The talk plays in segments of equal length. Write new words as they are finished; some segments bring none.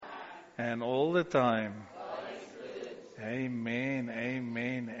and all the time. Amen,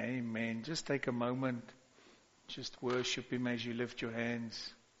 amen, amen. Just take a moment. Just worship Him as you lift your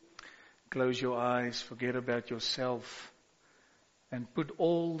hands. Close your eyes. Forget about yourself. And put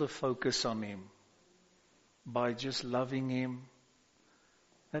all the focus on Him. By just loving Him.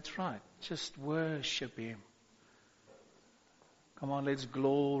 That's right. Just worship Him. Come on, let's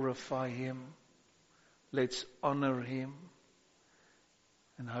glorify Him. Let's honor Him.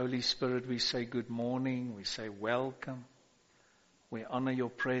 And Holy Spirit, we say good morning. We say welcome. We honor your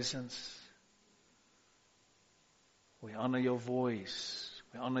presence. We honor your voice.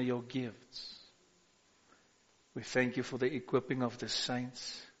 We honor your gifts. We thank you for the equipping of the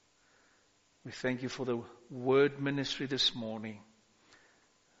saints. We thank you for the word ministry this morning.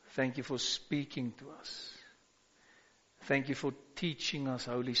 Thank you for speaking to us. Thank you for teaching us,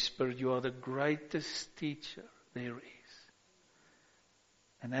 Holy Spirit. You are the greatest teacher there is.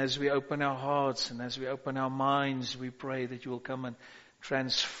 And as we open our hearts and as we open our minds, we pray that you will come and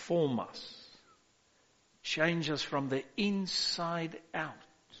transform us. Change us from the inside out.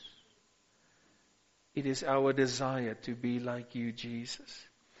 It is our desire to be like you, Jesus.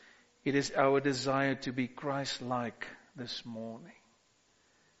 It is our desire to be Christ-like this morning.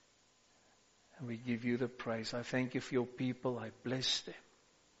 And we give you the praise. I thank you for your people. I bless them.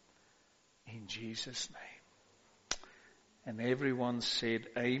 In Jesus' name. And everyone said,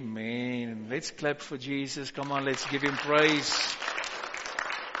 Amen. Let's clap for Jesus. Come on, let's give Him praise.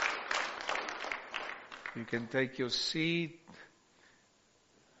 You can take your seat.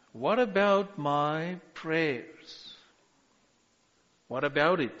 What about my prayers? What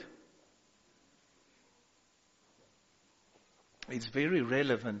about it? It's very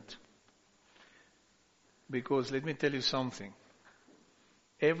relevant. Because let me tell you something.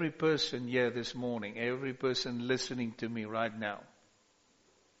 Every person here this morning, every person listening to me right now,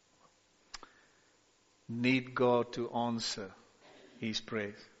 need God to answer His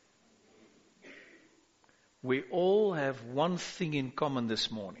prayers. We all have one thing in common this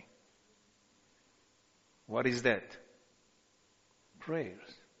morning. What is that? Prayers.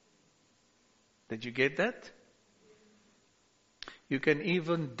 Did you get that? You can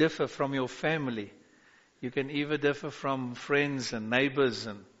even differ from your family. You can even differ from friends and neighbors,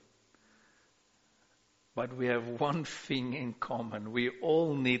 but we have one thing in common. We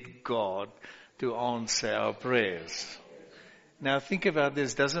all need God to answer our prayers. Now think about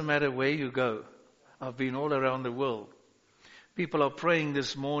this. Doesn't matter where you go. I've been all around the world. People are praying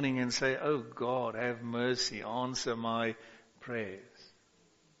this morning and say, oh God, have mercy, answer my prayers.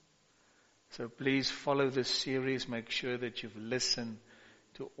 So please follow this series. Make sure that you've listened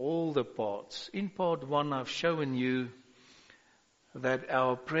to all the parts. In part 1, I've shown you that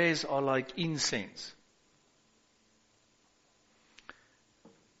our prayers are like incense.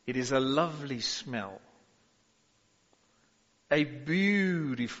 It is a lovely smell. A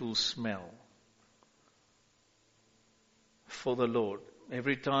beautiful smell for the Lord.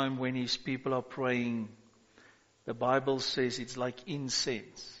 Every time when His people are praying, the Bible says it's like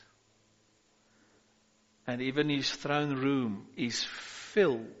incense. And even His throne room is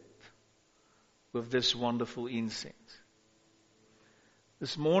filled with this wonderful incense.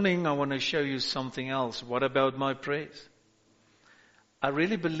 This morning I want to show you something else. What about my prayers? I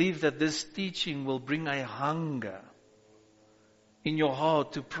really believe that this teaching will bring a hunger in your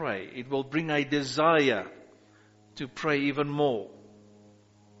heart to pray. It will bring a desire to pray even more.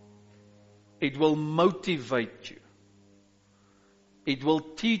 It will motivate you. It will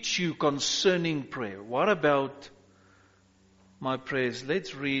teach you concerning prayer. What about my prayers?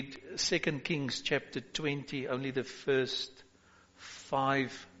 Let's read 2 Kings chapter 20, only the first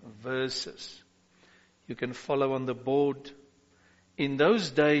 5 verses. You can follow on the board. In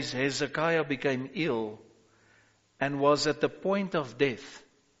those days, Hezekiah became ill and was at the point of death.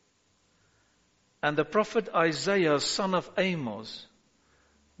 And the prophet Isaiah, son of Amos,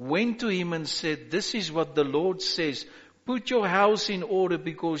 went to him and said, this is what the Lord says, put your house in order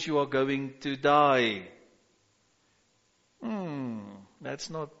because you are going to die. That's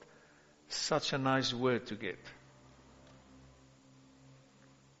not such a nice word to get.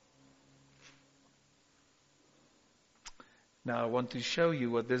 Now I want to show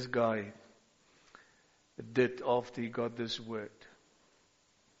you what this guy did after he got this word.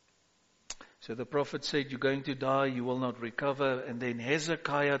 So the prophet said, you're going to die, you will not recover. And then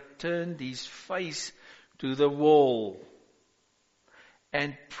Hezekiah turned his face to the wall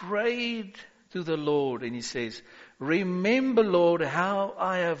and prayed to the Lord. And he says, remember, Lord, how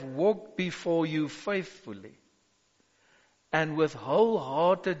I have walked before you faithfully and with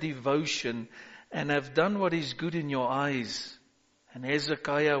wholehearted devotion and have done what is good in your eyes. And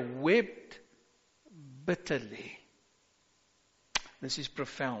Hezekiah wept bitterly. This is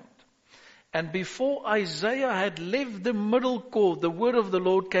profound. And before Isaiah had left the middle court, the word of the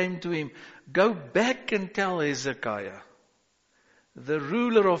Lord came to him. Go back and tell Hezekiah, the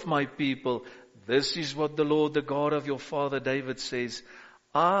ruler of my people, this is what the Lord, the God of your father David says.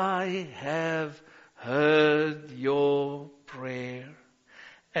 I have heard your prayer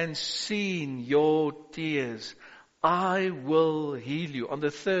and seen your tears. I will heal you. On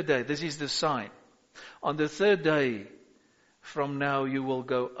the third day, this is the sign. On the third day, from now you will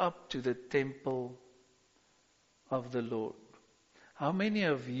go up to the temple of the Lord. How many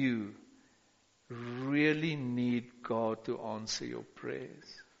of you really need God to answer your prayers?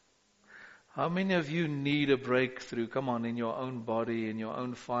 How many of you need a breakthrough? Come on, in your own body, in your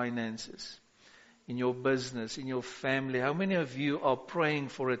own finances, in your business, in your family. How many of you are praying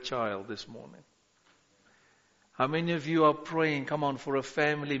for a child this morning? How many of you are praying, come on, for a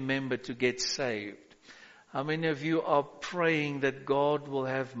family member to get saved? How many of you are praying that God will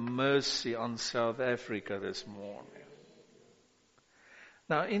have mercy on South Africa this morning?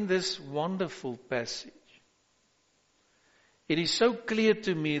 Now, in this wonderful passage, it is so clear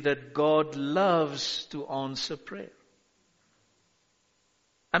to me that God loves to answer prayer.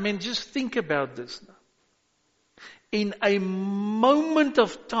 I mean, just think about this now. In a moment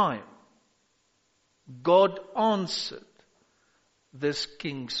of time, God answered this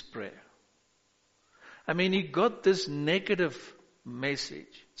king's prayer. I mean, he got this negative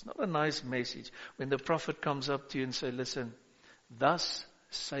message. It's not a nice message. When the prophet comes up to you and says, listen, thus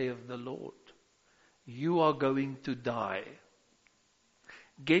saith the Lord, you are going to die.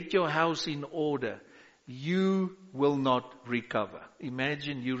 Get your house in order. You will not recover.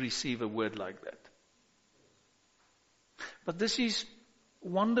 Imagine you receive a word like that. But this is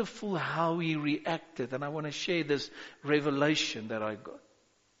wonderful how he reacted. And I want to share this revelation that I got.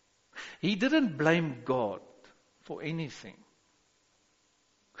 He didn't blame God for anything.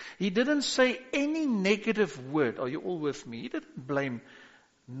 He didn't say any negative word. Are you all with me? He didn't blame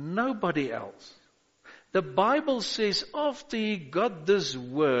nobody else. The Bible says after he got this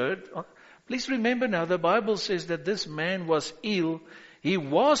word, please remember now, the Bible says that this man was ill. He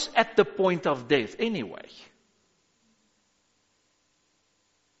was at the point of death anyway.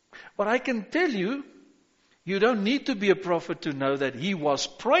 But I can tell you, you don't need to be a prophet to know that he was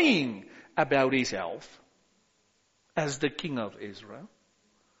praying about his health as the king of Israel.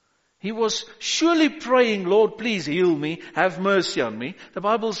 He was surely praying, Lord, please heal me, have mercy on me. The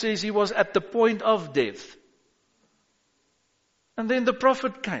Bible says he was at the point of death. And then the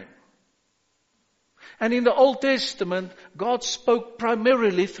prophet came. And in the Old Testament, God spoke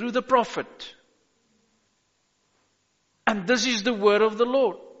primarily through the prophet. And this is the word of the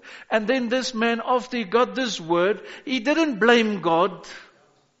Lord. And then this man, after he got this word, he didn't blame God.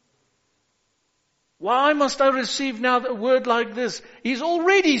 Why must I receive now a word like this? He's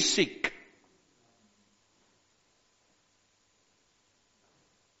already sick.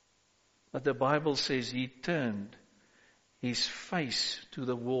 But the Bible says he turned his face to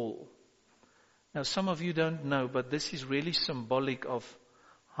the wall. Now some of you don't know, but this is really symbolic of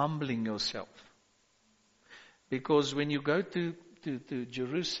humbling yourself. Because when you go to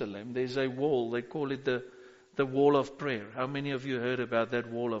Jerusalem, there's a wall, they call it the wall of prayer. How many of you heard about that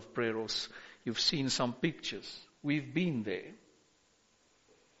wall of prayer, or you've seen some pictures? We've been there.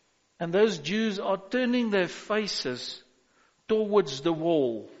 And those Jews are turning their faces towards the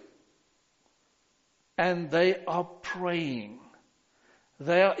wall. And they are praying.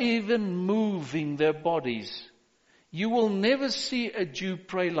 They are even moving their bodies. You will never see a Jew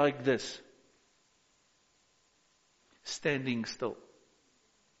pray like this. Standing still.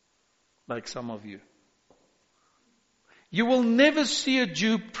 Like some of you. You will never see a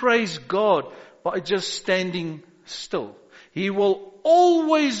Jew praise God by just standing still. He will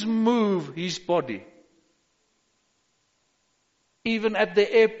always move his body. Even at the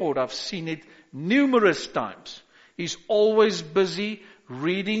airport, I've seen it numerous times. He's always busy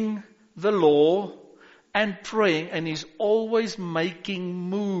reading the law and praying, and he's always making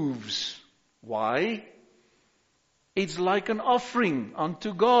moves. Why? It's like an offering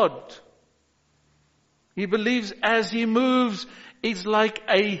unto God. He believes as he moves, it's like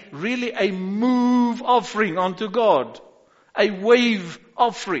really a move offering unto God. A wave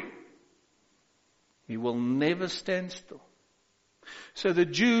offering. He will never stand still. So the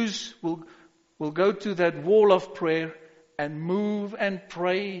Jews will go to that wall of prayer and move and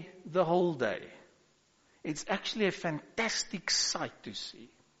pray the whole day. It's actually a fantastic sight to see.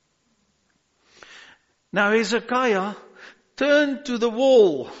 Now Hezekiah turned to the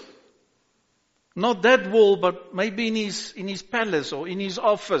wall Not that wall, but maybe in his palace or in his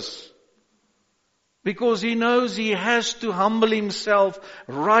office. Because he knows he has to humble himself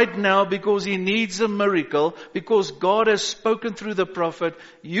right now because he needs a miracle. Because God has spoken through the prophet,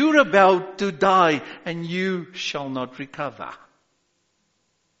 you're about to die and you shall not recover.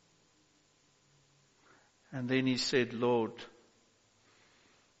 And then he said, Lord,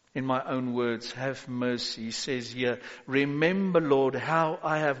 in my own words, have mercy. He says here, remember, Lord, how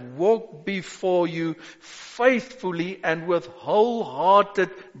I have walked before you faithfully and with wholehearted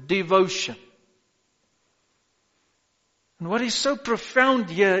devotion. And what is so profound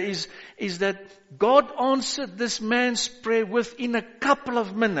here is that God answered this man's prayer within a couple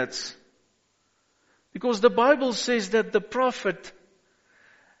of minutes. Because the Bible says that the prophet,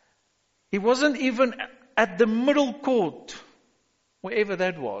 he wasn't even at the middle court, wherever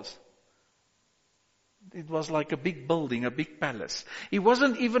that was. It was like a big building, a big palace. He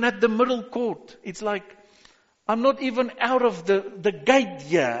wasn't even at the middle court. It's like, I'm not even out of the gate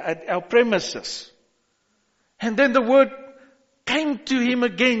here at our premises. And then the word came to him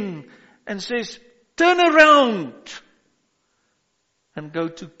again and says, turn around and go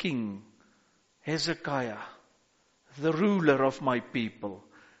to King Hezekiah, the ruler of my people,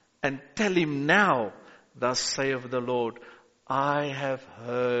 and tell him now, thus saith the Lord, I have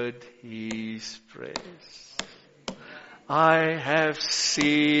heard his prayers. I have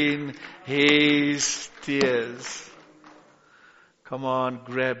seen his tears. Come on,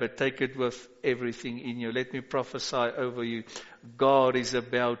 grab it. Take it with everything in you. Let me prophesy over you. God is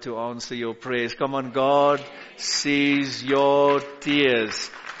about to answer your prayers. Come on, God sees your tears.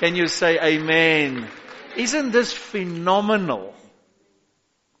 Can you say amen? Isn't this phenomenal?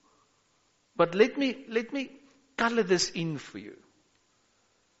 But let me color this in for you.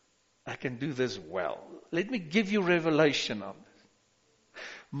 I can do this well. Let me give you revelation on this.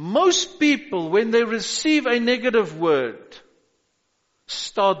 Most people, when they receive a negative word,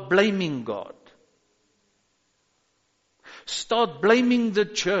 start blaming God. Start blaming the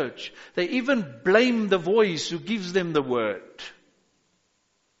church. They even blame the voice who gives them the word.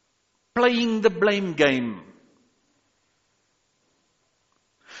 Playing the blame game.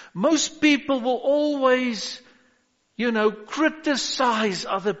 Most people will always, criticize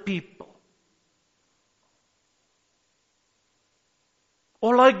other people.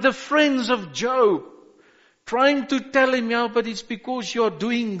 Or like the friends of Job, trying to tell him, but it's because you're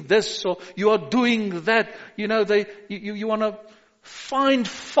doing this or you are doing that. You want to find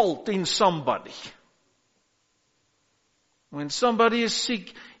fault in somebody. When somebody is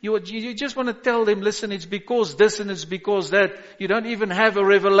sick, you just want to tell them, listen, it's because this and it's because that. You don't even have a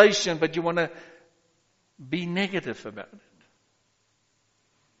revelation, but you want to be negative about it.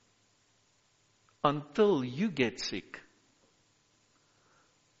 Until you get sick.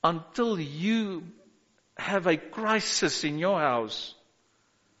 Until you have a crisis in your house,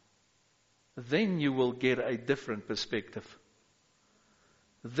 then you will get a different perspective.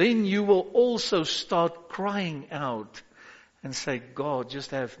 Then you will also start crying out and say, God,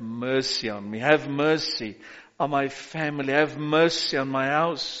 just have mercy on me. Have mercy on my family. Have mercy on my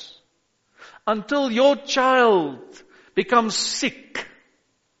house. Until your child becomes sick,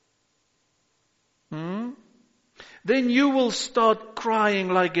 then you will start crying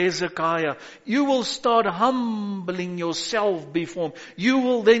like Hezekiah. You will start humbling yourself before him. You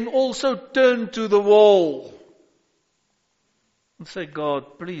will then also turn to the wall and say,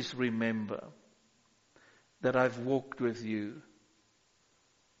 God, please remember that I've walked with you.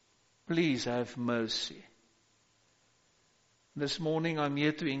 Please have mercy. This morning I'm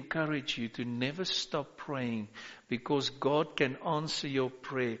here to encourage you to never stop praying, because God can answer your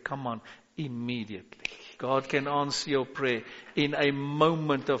prayer. Come on, immediately. God can answer your prayer in a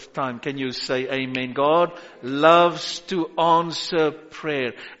moment of time. Can you say amen? God loves to answer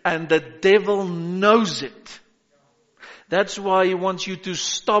prayer, and the devil knows it. That's why he wants you to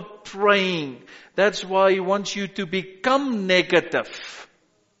stop praying. That's why he wants you to become negative.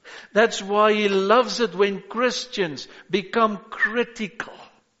 That's why he loves it when Christians become critical.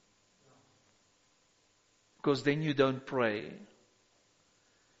 Because then you don't pray.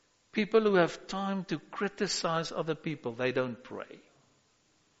 People who have time to criticize other people, they don't pray.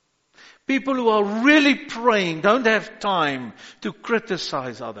 People who are really praying don't have time to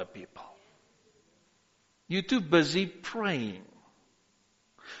criticize other people. You're too busy praying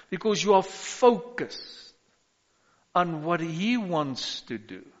because you are focused on what He wants to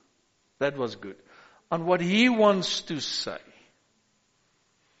do. That was good. On what He wants to say.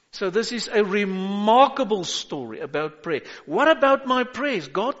 So this is a remarkable story about prayer. What about my prayers?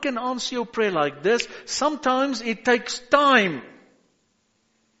 God can answer your prayer like this. Sometimes it takes time.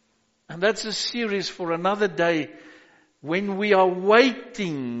 And that's a series for another day when we are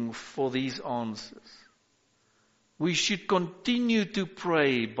waiting for these answers. We should continue to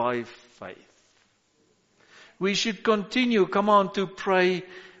pray by faith. We should continue, to pray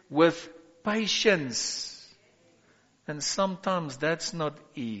with patience. And sometimes that's not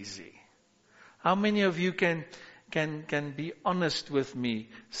easy. How many of you can be honest with me?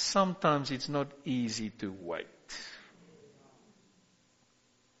 Sometimes it's not easy to wait.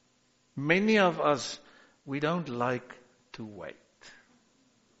 Many of us, we don't like to wait.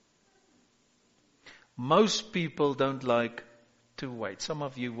 Most people don't like to wait. Some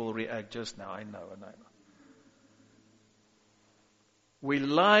of you will react just now. I know. We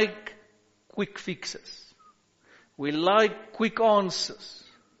like quick fixes. We like quick answers.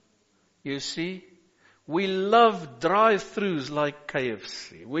 You see? We love drive-thrus like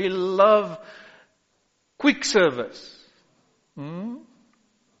KFC. We love quick service.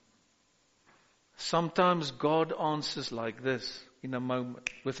 Sometimes God answers like this in a moment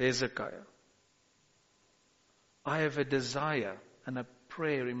with Hezekiah. I have a desire and a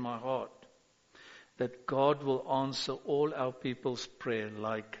prayer in my heart that God will answer all our people's prayer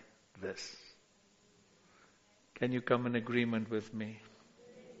like this. Can you come in agreement with me?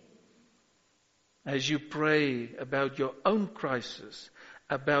 As you pray about your own crisis,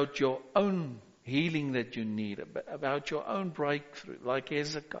 about your own healing that you need, about your own breakthrough, like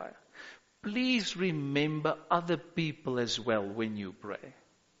Hezekiah, please remember other people as well when you pray.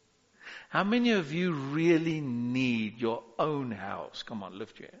 How many of you really need your own house? Come on,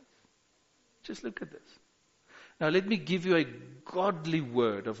 lift your hands. Just look at this. Now let me give you a godly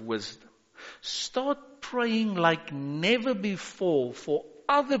word of wisdom. Start praying like never before for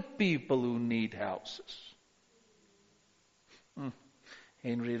other people who need houses.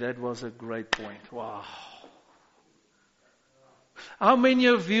 Henry, that was a great point. Wow. How many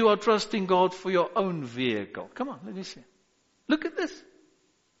of you are trusting God for your own vehicle? Come on, let me see. Look at this.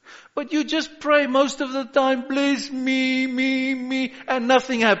 But you just pray most of the time, please, me, and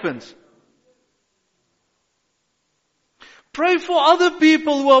nothing happens. Pray for other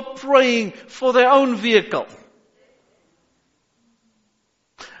people who are praying for their own vehicle.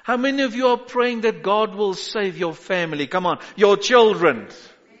 How many of you are praying that God will save your family? Come on, your children.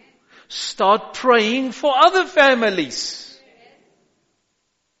 Start praying for other families.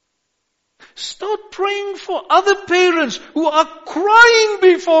 Start praying for other parents who are crying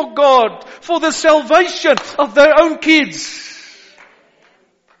before God for the salvation of their own kids.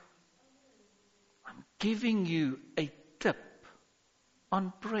 I'm giving you a tip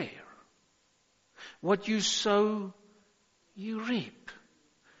on prayer. What you sow, you reap.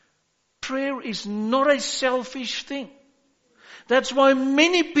 Prayer is not a selfish thing. That's why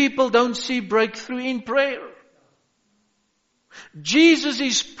many people don't see breakthrough in prayer. Jesus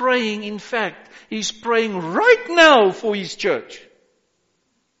is praying, in fact, He's praying right now for His church.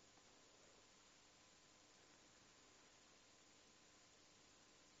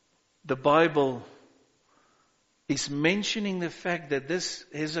 The Bible is mentioning the fact that this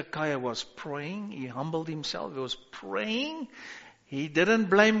Hezekiah was praying. He humbled himself. He was praying. He didn't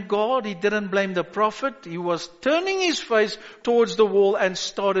blame God. He didn't blame the prophet. He was turning his face towards the wall and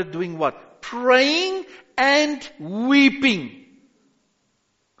started doing what? Praying and weeping.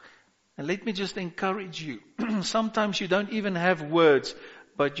 And let me just encourage you. Sometimes you don't even have words,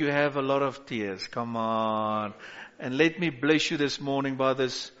 but you have a lot of tears. Come on. And let me bless you this morning by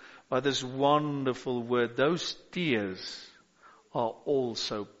this wonderful word. Those tears are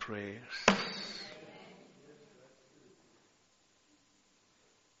also prayers.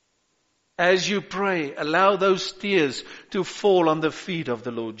 As you pray, allow those tears to fall on the feet of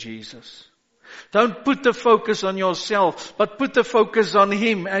the Lord Jesus. Don't put the focus on yourself, but put the focus on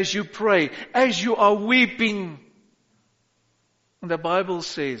Him as you pray, as you are weeping. The Bible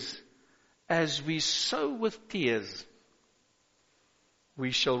says, as we sow with tears,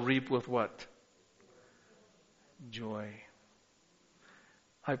 we shall reap with what? Joy.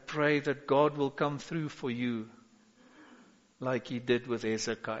 I pray that God will come through for you like He did with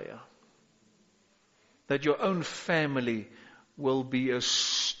Hezekiah. That your own family will be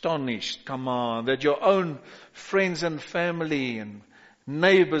astonished. Come on. That your own friends and family and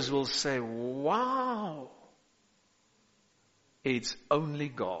neighbors will say, wow, it's only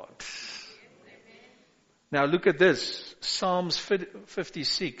God. Now look at this. Psalms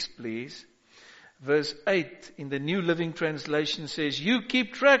 56, please. Verse 8 in the New Living Translation says, you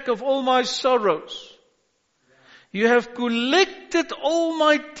keep track of all my sorrows. You have collected all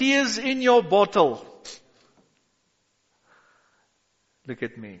my tears in your bottle. Look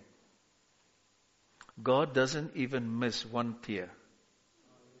at me. God doesn't even miss one tear.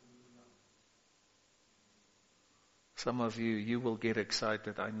 Some of you will get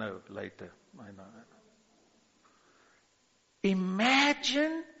excited, I know, later. I know.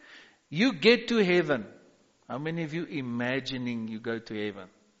 Imagine you get to heaven. How many of you imagining you go to heaven?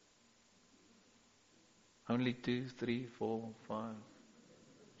 Only 2, 3, 4, 5,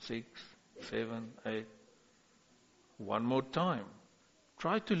 6, 7, 8. One more time.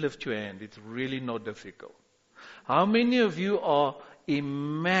 Try to lift your hand. It's really not difficult. How many of you are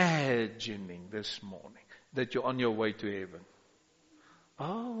imagining this morning that you're on your way to heaven?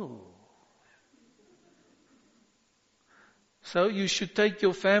 Oh. So you should take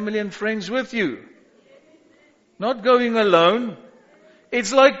your family and friends with you. Not going alone.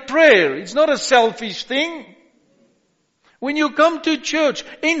 It's like prayer. It's not a selfish thing. When you come to church,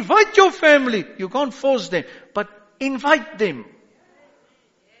 invite your family. You can't force them, but invite them.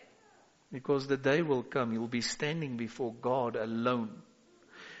 Because the day will come, you'll be standing before God alone.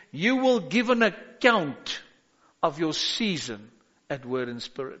 You will give an account of your season at Word and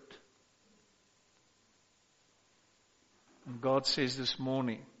Spirit. And God says this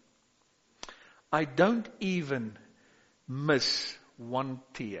morning, I don't even miss one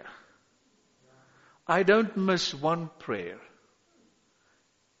tear. I don't miss one prayer.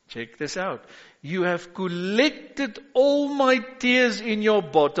 Check this out. You have collected all my tears in your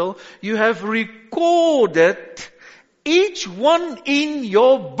bottle. You have recorded each one in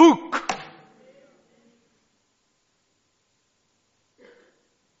your book.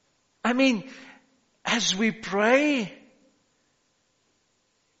 I mean, as we pray,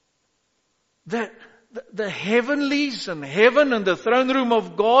 the heavenlies and heaven and the throne room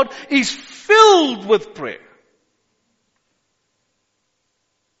of God is filled with prayer.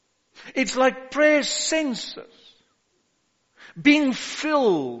 It's like prayer censers being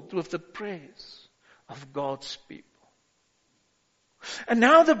filled with the prayers of God's people. And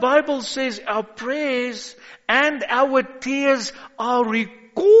now the Bible says our prayers and our tears are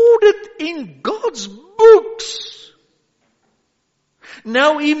recorded in God's books.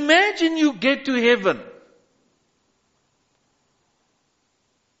 Now imagine you get to heaven.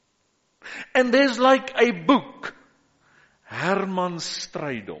 And there's like a book. Herman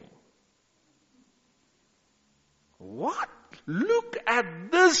Strydom. What? Look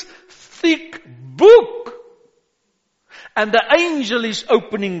at this thick book. And the angel is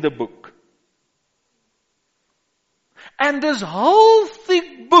opening the book. And this whole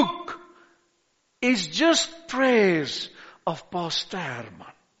thick book is just prayers of Pastor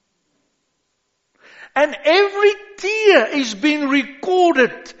Herman. And every tear is being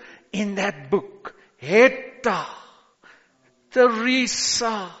recorded in that book. Hetta,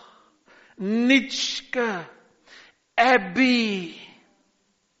 Teresa, Nitschke, Abby.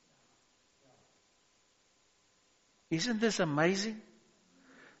 Isn't this amazing?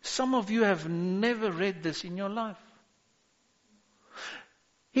 Some of you have never read this in your life.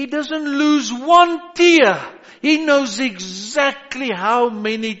 He doesn't lose one tear. He knows exactly how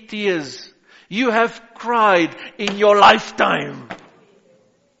many tears you have cried in your lifetime.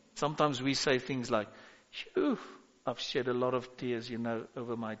 Sometimes we say things like, "Phew, I've shed a lot of tears,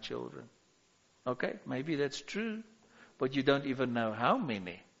 over my children." Okay, maybe that's true, but you don't even know how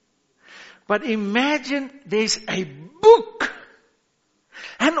many. But imagine there's a book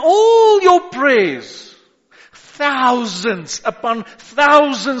and all your prayers, thousands upon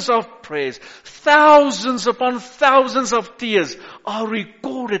thousands of prayers, thousands upon thousands of tears are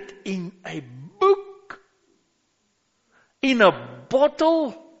recorded in a book, in a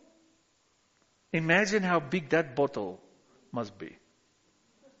bottle. Imagine how big that bottle must be.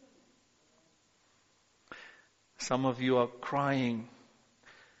 Some of you are crying.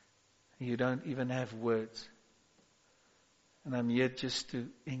 You don't even have words. And I'm here just to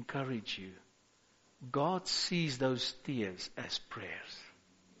encourage you. God sees those tears as prayers.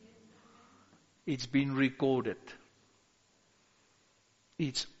 It's been recorded.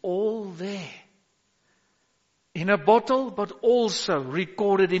 It's all there. In a bottle, but also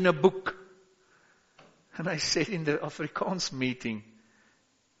recorded in a book. And I said in the Afrikaans meeting,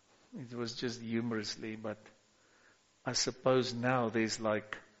 it was just humorously, but I suppose now there's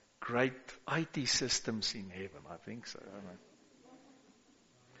like great IT systems in heaven. I think so. I don't know.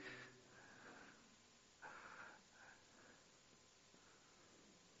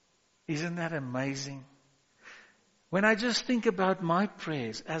 Isn't that amazing? When I just think about my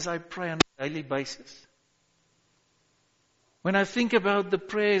prayers as I pray on a daily basis. When I think about the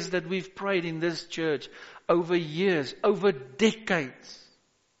prayers that we've prayed in this church over years, over decades.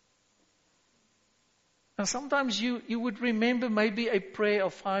 And sometimes you would remember maybe a prayer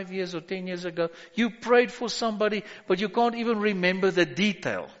of 5 years or 10 years ago. You prayed for somebody, but you can't even remember the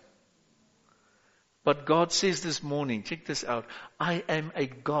detail. But God says this morning, check this out, I am a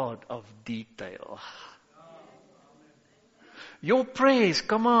God of detail. Your prayers,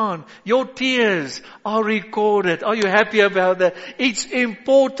 come on, your tears are recorded. Are you happy about that? It's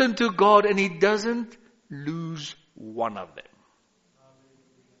important to God and He doesn't lose one of them.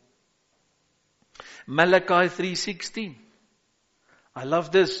 Malachi 3:16. I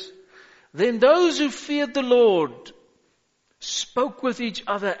love this. Then those who feared the Lord spoke with each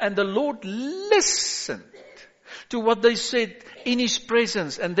other, and the Lord listened to what they said in His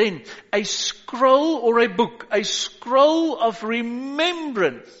presence. And then a scroll or a book, a scroll of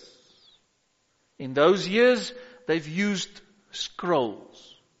remembrance. In those years, they've used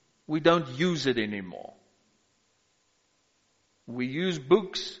scrolls. We don't use it anymore. We use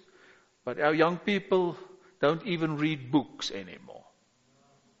books, but our young people don't even read books anymore.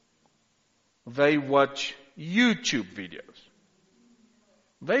 They watch YouTube videos.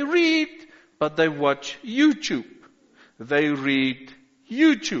 They read, but they watch YouTube. They read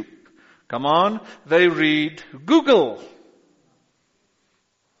YouTube. Come on, they read Google.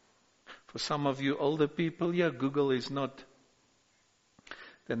 For some of you older people, Google is not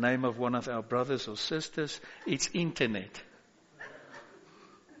the name of one of our brothers or sisters. It's internet.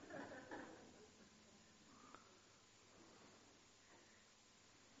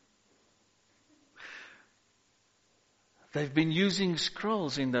 They've been using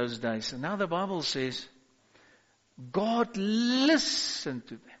scrolls in those days. And now the Bible says, God listened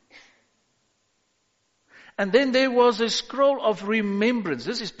to them. And then there was a scroll of remembrance.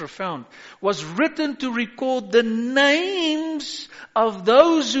 This is profound. Was written to record the names of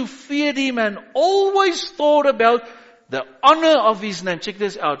those who feared Him and always thought about the honor of His name. Check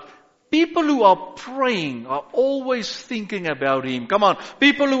this out. People who are praying are always thinking about Him. Come on.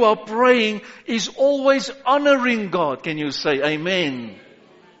 People who are praying is always honoring God. Can you say amen?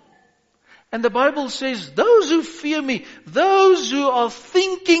 And the Bible says, those who fear Me, those who are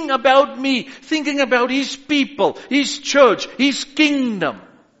thinking about Me, thinking about His people, His church, His kingdom.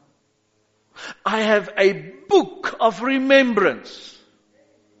 I have a book of remembrance.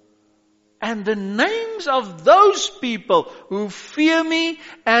 And the names of those people who fear Me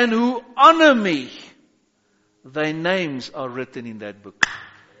and who honor Me, their names are written in that book.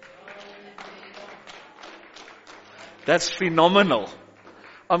 That's phenomenal.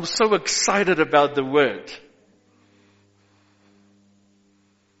 I'm so excited about the word.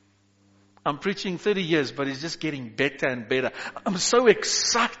 I'm preaching 30 years, but it's just getting better and better. I'm so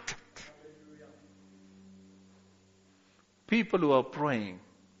excited. People who are praying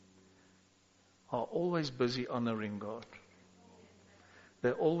are always busy honoring God.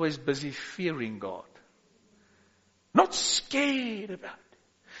 They're always busy fearing God. Not scared about it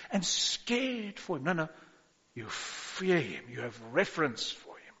and scared for Him. No. You fear Him. You have reverence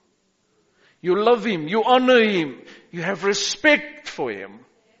for Him. You love Him. You honor Him. You have respect for Him.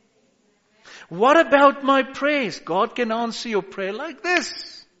 What about my prayers? God can answer your prayer like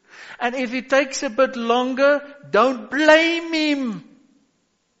this. And if it takes a bit longer, don't blame Him.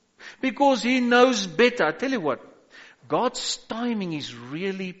 Because He knows better. I tell you what, God's timing is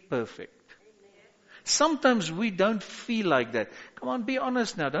really perfect. Sometimes we don't feel like that. Come on, be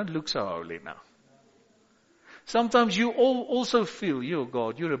honest now. Don't look so holy now. Sometimes you also feel,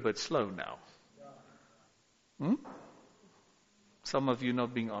 God, you're a bit slow now. Some of you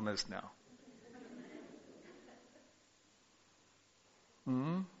not being honest now.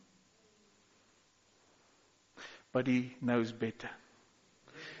 But He knows better.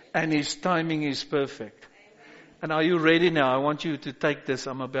 And His timing is perfect. And are you ready now? I want you to take this.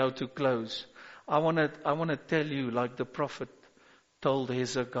 I'm about to close. I want to tell you, like the prophet told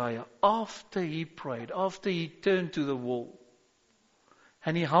Hezekiah, after he prayed, after he turned to the wall,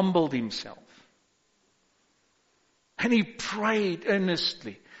 and he humbled himself, and he prayed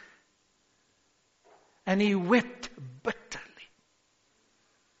earnestly, and he wept bitterly.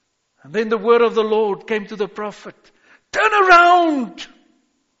 And then the word of the Lord came to the prophet, turn around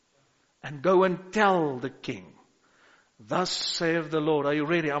and go and tell the king, thus saith the Lord. Are you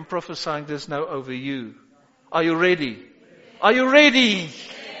ready? I'm prophesying this now over you. Are you ready? Are you ready?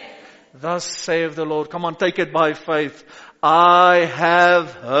 Thus saith the Lord. Come on, take it by faith. I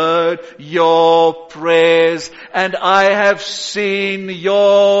have heard your prayers and I have seen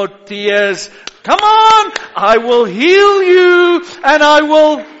your tears. Come on, I will heal you and I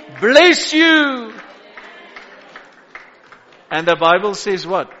will bless you. And the Bible says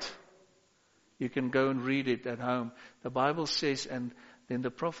what? You can go and read it at home. The Bible says, and then the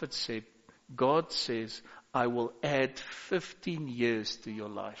prophet said, God says, I will add 15 years to your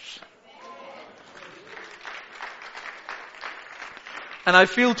life. And I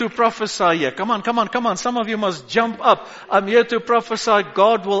feel to prophesy here. Come on. Some of you must jump up. I'm here to prophesy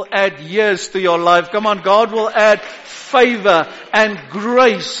God will add years to your life. Come on, God will add favor and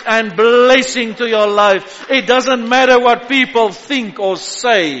grace and blessing to your life. It doesn't matter what people think or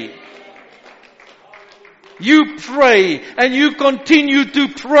say. You pray and you continue to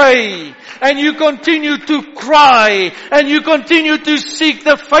pray and you continue to cry and you continue to seek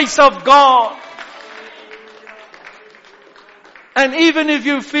the face of God. And even if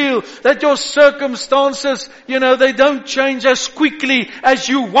you feel that your circumstances, they don't change as quickly as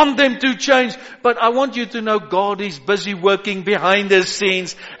you want them to change. But I want you to know God is busy working behind the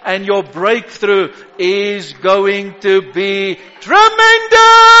scenes and your breakthrough is going to be tremendous.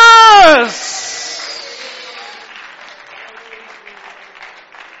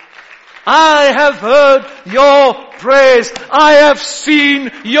 I have heard your prayers. I have seen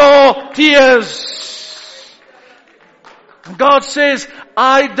your tears. God says,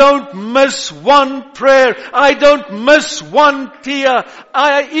 I don't miss one prayer. I don't miss one tear.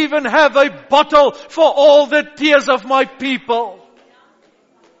 I even have a bottle for all the tears of my people.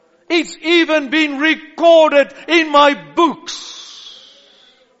 It's even been recorded in my books.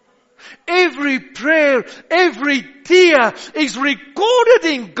 Every prayer, every tear is recorded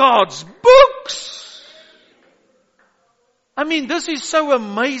in God's books. I mean, this is so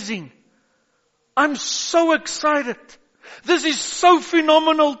amazing. I'm so excited. This is so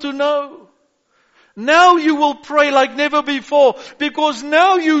phenomenal to know. Now you will pray like never before because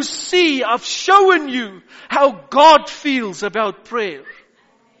now you see, I've shown you how God feels about prayer.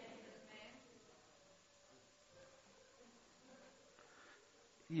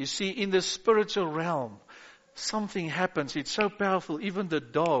 You see, in the spiritual realm, something happens. It's so powerful. Even the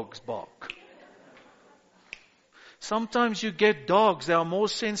dogs bark. Sometimes you get dogs that are more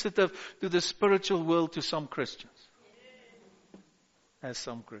sensitive to the spiritual world to some Christians. As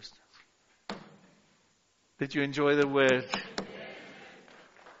some Christians. Did you enjoy the word?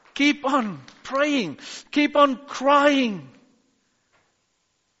 Keep on praying. Keep on crying.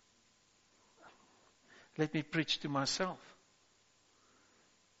 Let me preach to myself.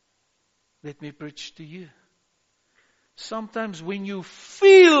 Let me preach to you. Sometimes when you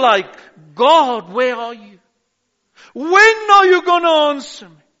feel like, God, where are you? When are you going to answer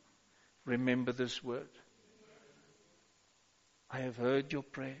me? Remember this word. I have heard your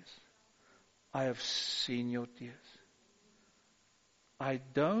prayers. I have seen your tears. I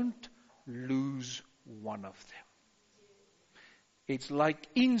don't lose one of them. It's like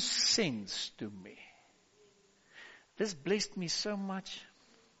incense to me. This blessed me so much.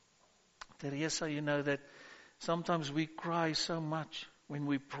 Teresa, you know that sometimes we cry so much when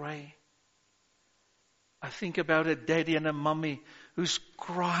we pray. I think about a daddy and a mummy who's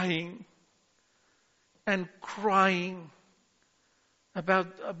crying and crying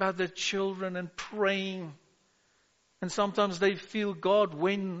about the children and praying. And sometimes they feel, God,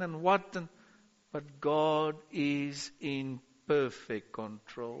 when and what? But God is in perfect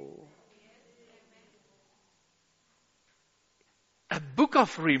control. A book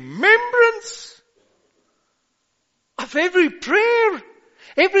of remembrance of every prayer.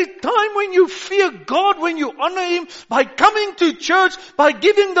 Every time when you fear God, when you honor Him, by coming to church, by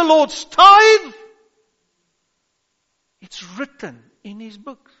giving the Lord's tithe, it's written in His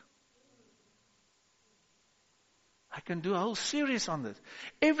books. I can do a whole series on this.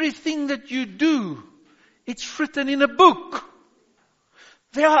 Everything that you do, it's written in a book.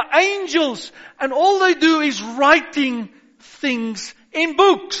 There are angels, and all they do is writing things in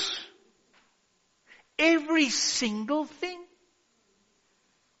books. Every single thing.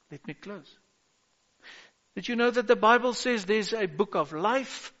 Let me close. Did you know that the Bible says there's a book of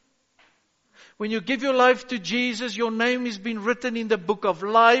life? When you give your life to Jesus, your name has been written in the book of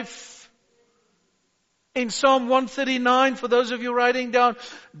life. In Psalm 139, for those of you writing down,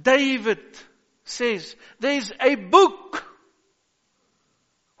 David says, there's a book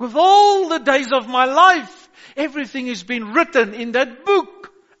with all the days of my life. Everything has been written in that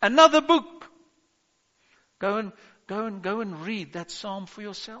book. Another book. Go and read that psalm for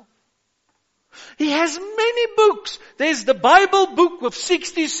yourself. He has many books. There's the Bible book with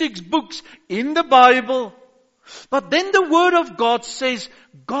 66 books in the Bible. But then the Word of God says,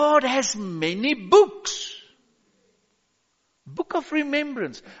 God has many books. Book of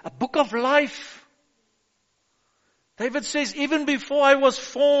remembrance. A book of life. David says, even before I was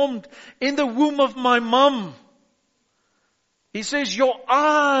formed in the womb of my mom, he says, your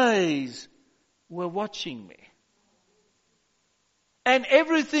eyes were watching me. And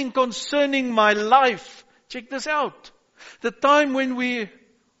everything concerning my life, check this out. The time when we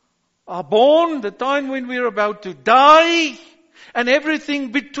are born, the time when we are about to die, And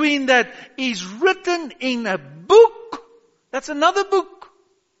everything between that is written in a book. That's another book.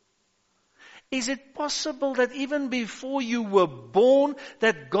 Is it possible that even before you were born,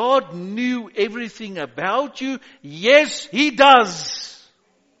 that God knew everything about you? Yes, He does.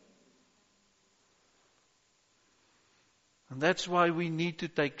 And that's why we need to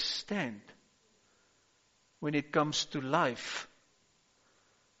take stand when it comes to life.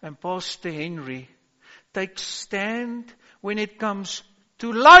 And Pastor Henry takes stand when it comes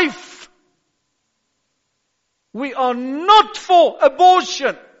to life. We are not for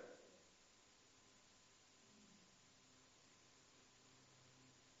abortion.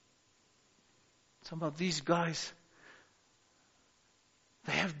 Some of these guys,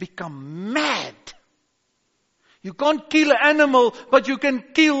 they have become mad. You can't kill an animal, but you can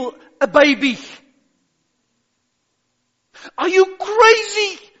kill a baby. Are you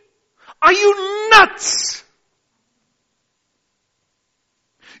crazy? Are you nuts?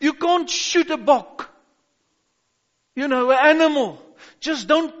 You can't shoot a buck. An animal. Just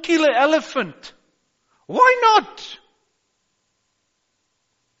don't kill an elephant. Why not?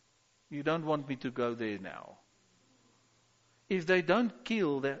 You don't want me to go there now. If they don't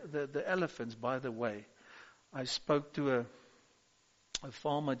kill the elephants, by the way, I spoke to a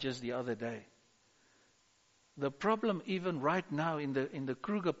farmer just the other day. The problem even right now in the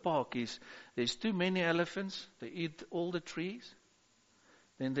Kruger Park is there's too many elephants. They eat all the trees.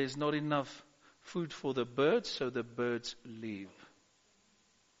 Then there's not enough food for the birds, so the birds leave.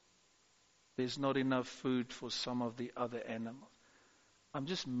 There's not enough food for some of the other animals. I'm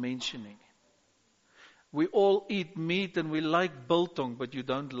just mentioning it. We all eat meat and we like biltong, but you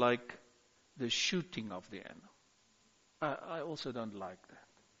don't like the shooting of the animal. I also don't like that.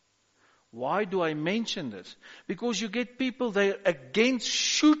 Why do I mention this? Because you get people, they're against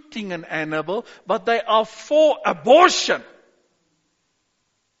shooting an animal, but they are for abortion.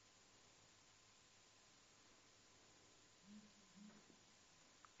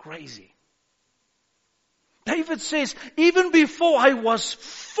 Crazy. David says, even before I was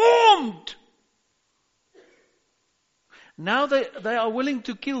formed. Now they are willing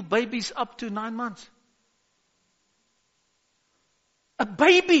to kill babies up to 9 months. A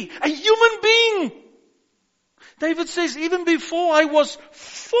baby, a human being. David says, even before I was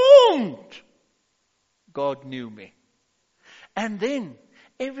formed, God knew me. And then,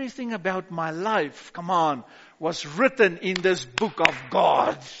 everything about my life, was written in this book of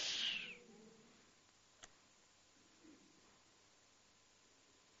God.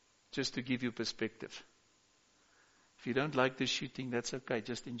 Just to give you perspective. If you don't like the shooting, that's okay.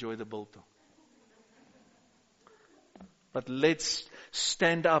 Just enjoy the biltong. But let's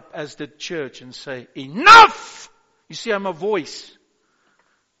stand up as the church and say, enough! You see, I'm a voice.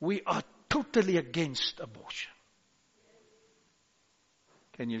 We are totally against abortion.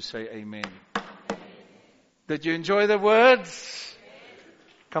 Can you say amen? Did you enjoy the words?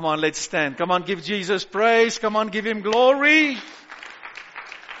 Come on, let's stand. Come on, give Jesus praise. Come on, give Him glory.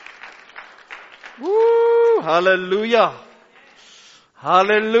 Woo! Hallelujah.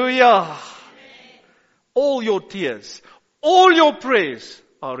 Hallelujah. All your tears, all your prayers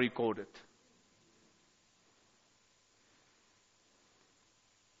are recorded.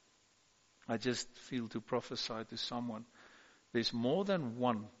 I just feel to prophesy to someone. There's more than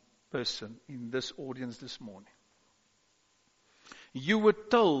one person in this audience this morning. You were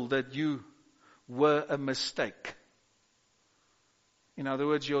told that you were a mistake. In other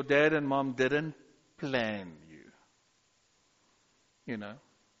words, your dad and mom didn't plan you.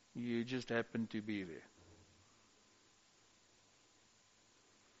 You just happened to be there.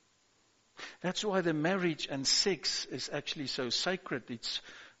 That's why the marriage and sex is actually so sacred. It's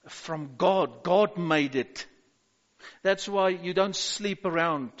from God. God made it. That's why you don't sleep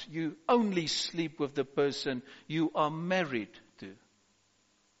around. You only sleep with the person you are married to.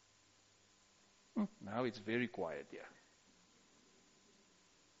 Now it's very quiet here.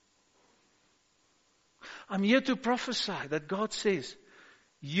 I'm here to prophesy that God says,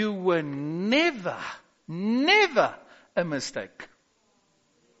 you were never a mistake.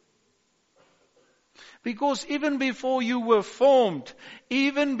 Because even before you were formed,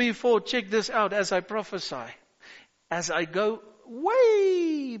 even before, check this out as I prophesy, as I go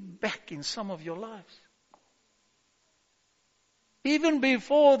way back in some of your lives. Even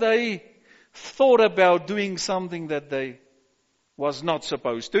before they thought about doing something that they was not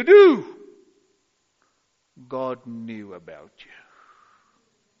supposed to do, God knew about you.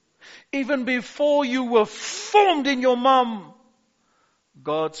 Even before you were formed in your mom,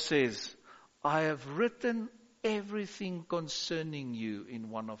 God says, I have written everything concerning you in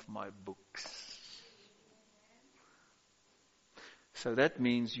one of my books. So that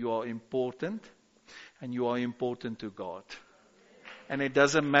means you are important, and you are important to God. And it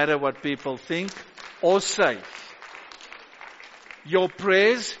doesn't matter what people think or say. Your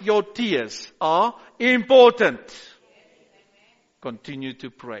prayers, your tears are important. Continue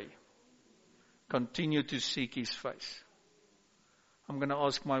to pray. Continue to seek His face. I'm going to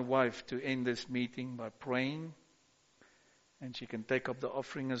ask my wife to end this meeting by praying. And she can take up the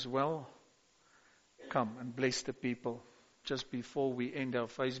offering as well. Come and bless the people. Just before we end our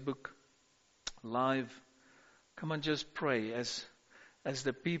Facebook Live, come and just pray as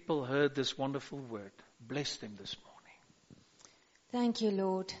the people heard this wonderful word. Bless them this morning. Thank you,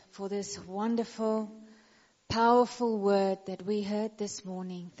 Lord, for this wonderful, powerful word that we heard this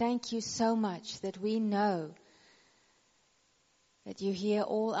morning. Thank you so much that we know that you hear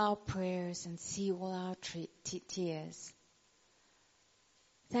all our prayers and see all our tears.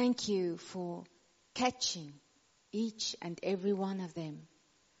 Thank you for catching each and every one of them.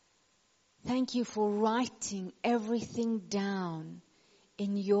 Thank you for writing everything down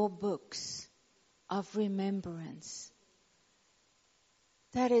in your books of remembrance.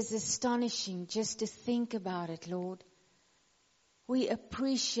 That is astonishing just to think about it, Lord. We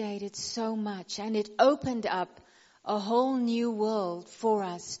appreciate it so much, and it opened up a whole new world for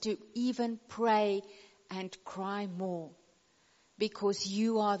us to even pray and cry more, because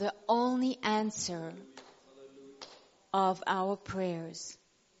you are the only answer of our prayers.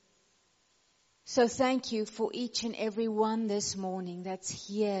 So thank you for each and every one this morning that's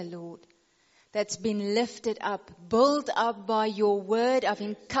here, Lord, that's been lifted up, built up by your word of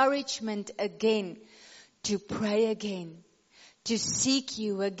encouragement again, to pray again, to seek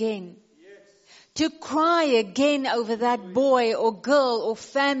you again, to cry again over that boy or girl or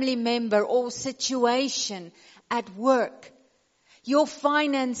family member or situation at work, your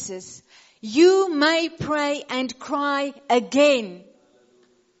finances. You may pray and cry again,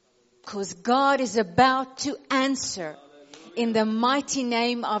 because God is about to answer in the mighty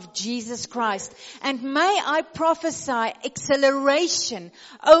name of Jesus Christ. And may I prophesy acceleration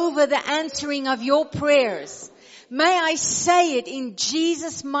over the answering of your prayers. May I say it in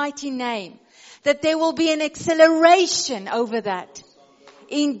Jesus' mighty name, that there will be an acceleration over that.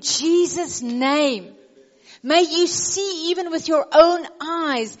 In Jesus' name. May you see even with your own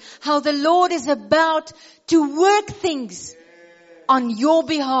eyes how the Lord is about to work things on your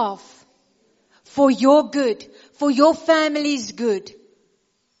behalf, for your good, for your family's good,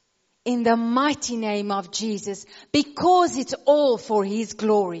 in the mighty name of Jesus, because it's all for His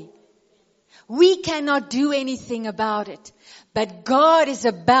glory. We cannot do anything about it, but God is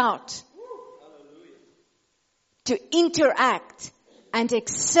about to interact and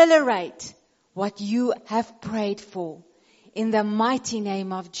accelerate what you have prayed for, in the mighty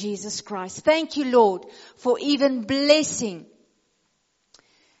name of Jesus Christ. Thank you, Lord, for even blessing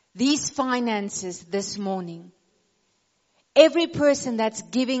these finances this morning. Every person that's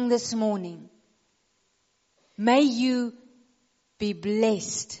giving this morning, may you be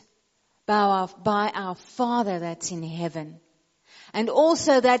blessed by our Father that's in heaven. And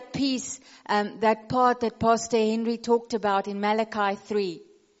also that piece, that part that Pastor Henry talked about in Malachi 3.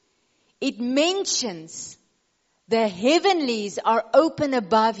 It mentions the heavenlies are open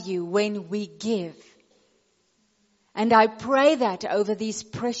above you when we give. And I pray that over these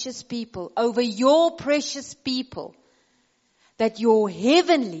precious people, over your precious people, that your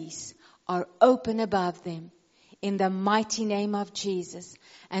heavenlies are open above them in the mighty name of Jesus.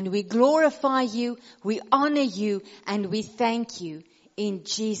 And we glorify you, we honor you, and we thank you in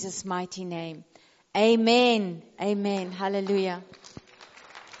Jesus' mighty name. Amen. Amen. Hallelujah.